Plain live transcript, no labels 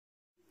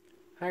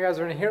Hi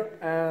guys, Rene here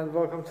and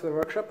welcome to the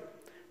workshop.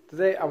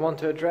 Today I want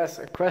to address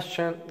a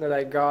question that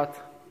I got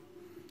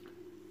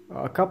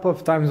a couple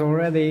of times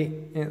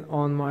already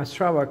on my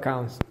Strava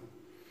accounts.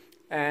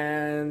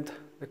 And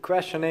the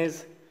question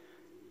is,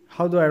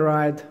 how do I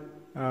ride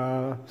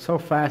so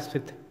fast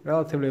with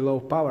relatively low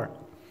power?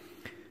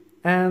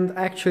 And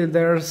actually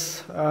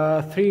there's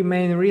three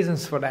main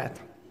reasons for that.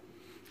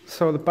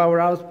 So the power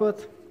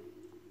output,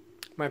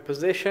 my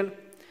position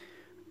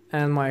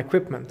and my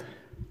equipment.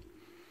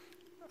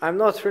 I'm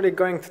not really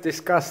going to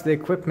discuss the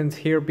equipment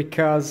here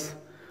because,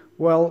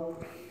 well,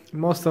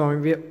 most of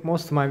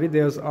my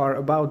videos are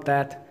about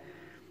that,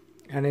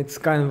 and it's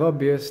kind of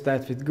obvious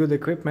that with good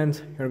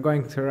equipment you're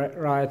going to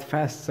ride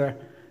faster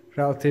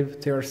relative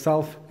to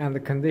yourself and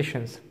the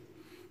conditions.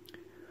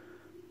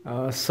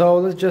 So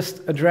let's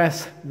just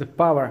address the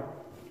power.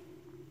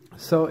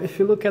 So if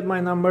you look at my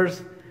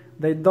numbers,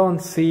 they don't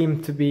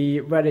seem to be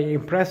very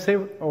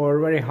impressive or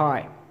very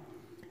high,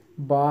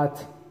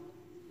 but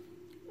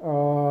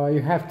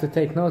you have to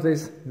take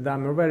notice that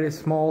I'm a very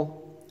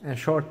small and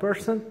short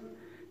person,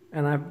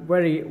 and I'm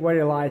very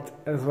light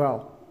as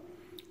well.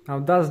 Now,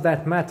 does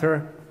that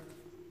matter?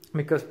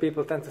 Because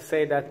people tend to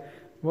say that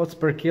watts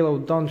per kilo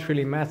don't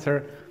really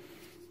matter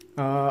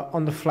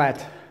on the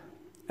flat,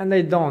 and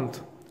they don't.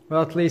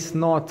 Well, at least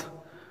not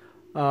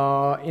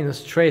in a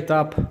straight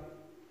up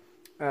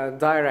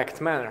direct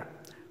manner.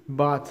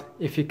 But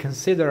if you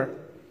consider,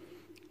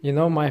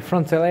 my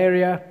frontal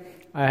area,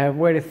 I have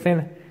very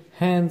thin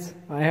hands,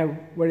 I have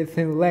very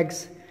thin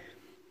legs,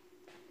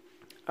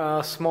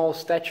 small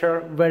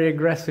stature, very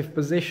aggressive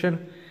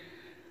position.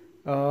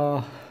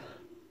 But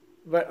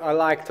I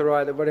like to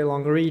ride a very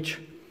long reach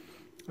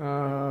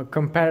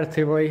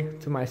comparatively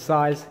to my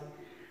size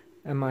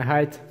and my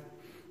height,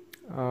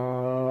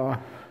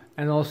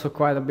 and also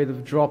quite a bit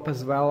of drop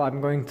as well.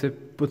 I'm going to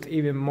put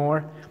even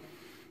more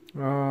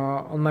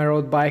on my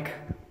road bike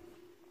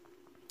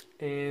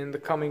in the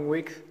coming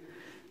weeks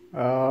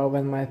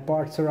when my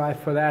parts arrive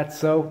for that.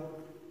 So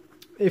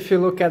if you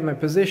look at my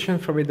position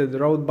for either the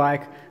road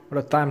bike or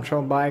a time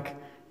trial bike,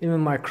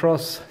 even my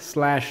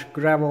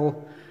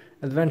cross/gravel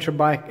adventure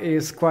bike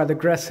is quite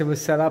aggressively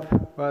set up,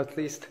 or at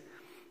least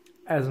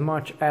as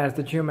much as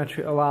the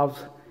geometry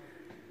allows.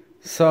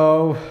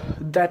 So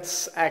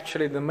that's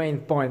actually the main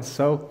point.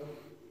 So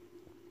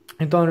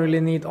you don't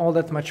really need all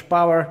that much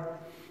power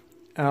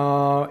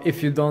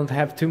if you don't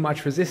have too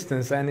much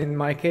resistance, and in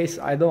my case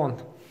I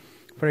don't.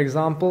 For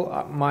example,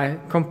 my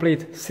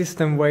complete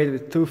system weight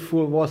with 2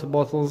 full water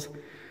bottles,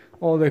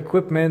 all the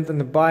equipment and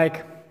the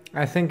bike,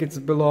 I think it's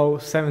below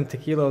 70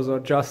 kilos or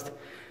just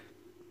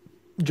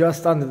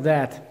under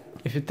that.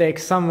 If you take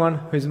someone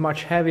who is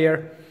much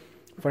heavier,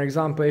 for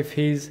example, if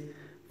he's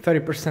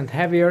 30%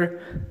 heavier,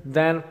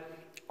 then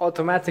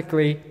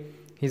automatically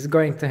he's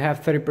going to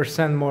have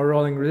 30% more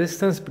rolling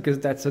resistance, because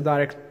that's a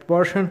direct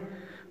proportion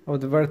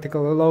of the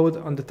vertical load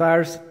on the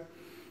tires.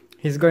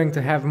 He's going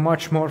to have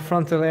much more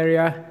frontal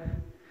area,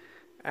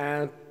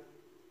 and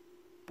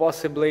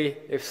possibly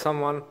if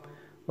someone,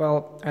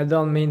 well, I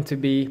don't mean to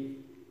be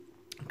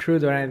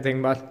crude or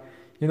anything, but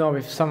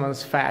if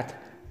someone's fat,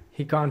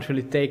 he can't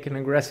really take an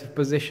aggressive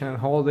position and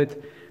hold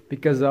it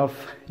because of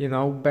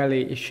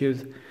belly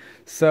issues.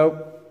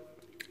 So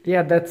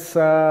yeah, that's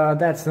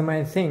the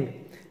main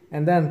thing.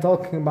 And then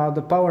talking about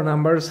the power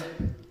numbers,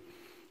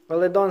 well,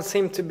 they don't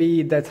seem to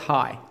be that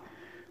high.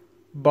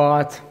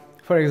 But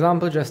for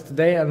example, just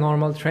today, a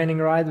normal training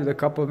ride with a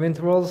couple of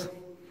intervals,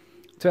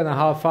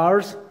 2.5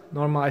 hours,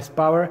 normalized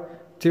power,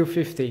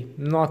 250,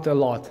 not a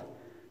lot.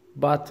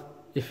 But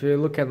if you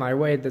look at my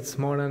weight, that's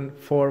more than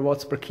 4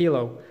 watts per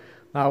kilo.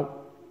 Now,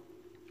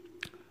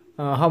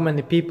 how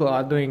many people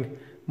are doing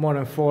more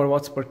than 4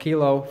 watts per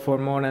kilo for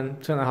more than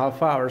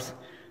 2.5 hours?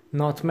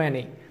 Not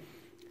many.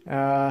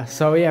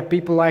 So yeah,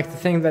 people like to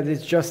think that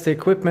it's just the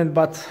equipment,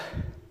 but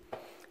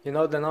the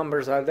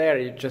numbers are there.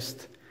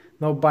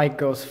 No bike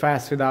goes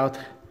fast without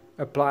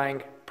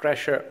applying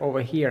pressure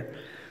over here.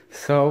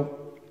 So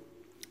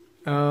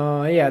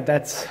yeah,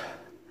 that's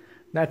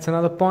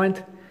another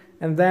point.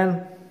 And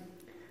then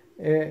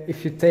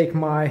if you take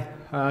my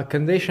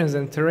conditions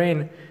and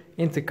terrain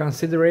into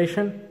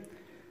consideration,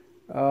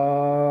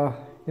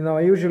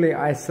 usually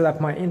I set up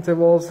my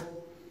intervals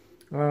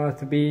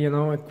to be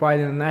quite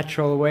in a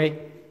natural way.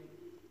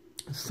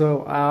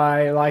 So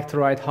I like to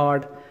ride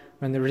hard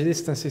when the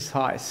resistance is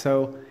high.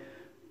 So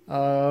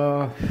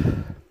I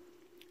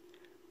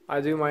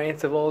do my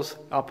intervals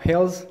up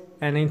hills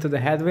and into the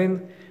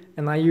headwind,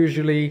 and I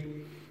usually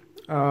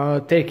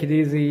take it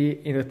easy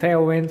in the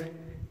tailwind,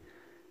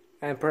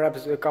 and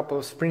perhaps do a couple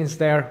of sprints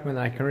there when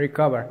I can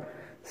recover.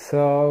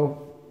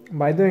 So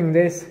by doing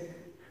this,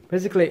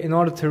 basically in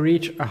order to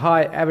reach a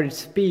high average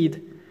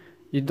speed,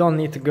 you don't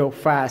need to go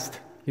fast,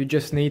 you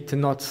just need to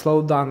not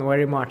slow down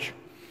very much.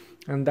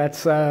 And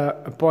that's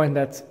a point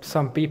that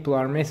some people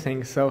are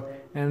missing.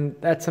 And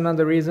that's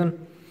another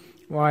reason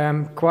why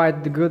I'm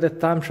quite good at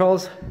time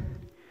trials,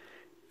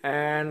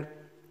 and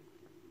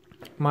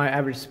my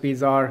average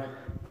speeds are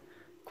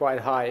quite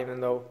high,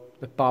 even though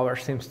the power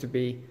seems to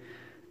be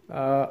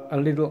a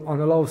little on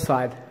the low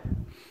side.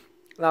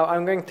 Now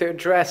I'm going to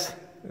address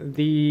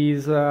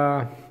these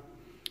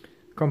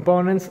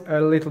components a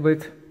little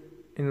bit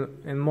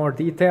in more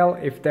detail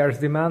if there's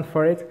demand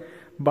for it,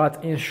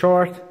 but in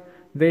short,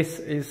 this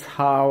is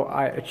how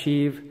I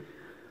achieve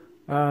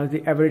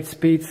the average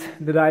speeds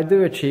that I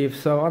do achieve.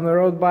 So on the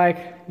road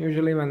bike,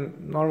 usually when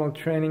normal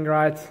training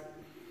rides,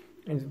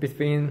 it's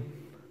between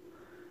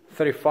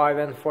 35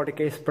 and 40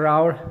 km per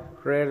hour,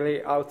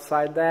 rarely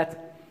outside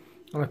that.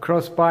 On a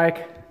cross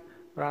bike,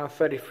 around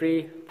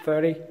 33,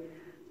 30,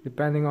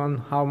 depending on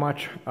how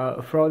much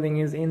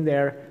off-roading is in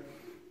there.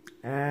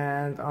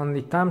 And on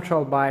the time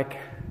trial bike,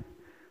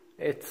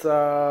 it's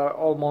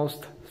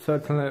almost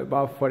certainly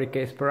above 40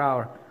 km per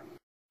hour.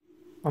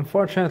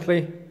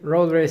 Unfortunately,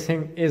 road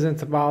racing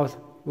isn't about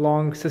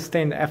long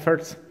sustained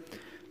efforts,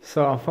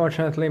 so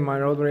unfortunately my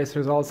road race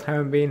results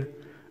haven't been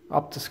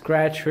up to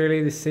scratch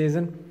really this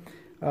season.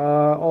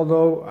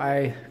 Although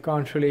I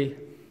can't really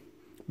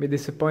be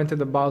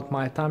disappointed about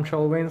my time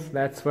trial wins.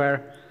 That's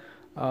where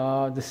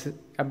this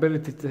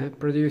ability to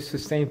produce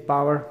sustained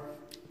power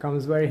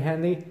comes very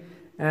handy,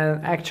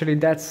 and actually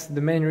that's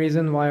the main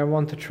reason why I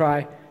want to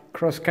try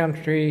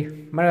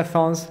cross-country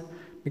marathons,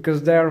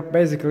 because there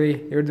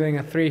basically you're doing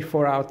a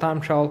 3-4 hour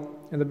time trial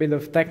and a bit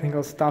of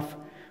technical stuff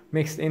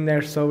mixed in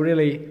there, so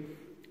really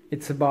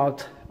it's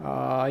about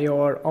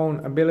your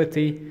own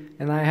ability,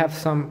 and I have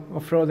some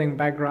off-roading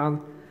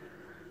background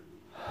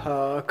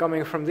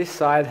coming from this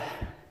side,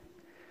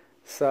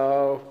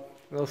 so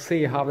we'll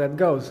see how that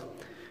goes.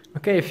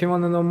 Okay, if you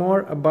want to know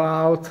more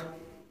about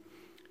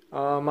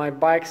my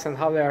bikes and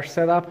how they are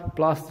set up,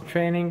 plus the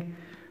training,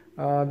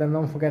 then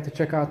don't forget to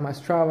check out my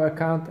Strava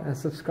account and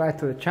subscribe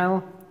to the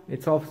channel.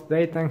 It's all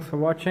today. Thanks for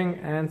watching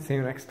and see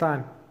you next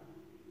time.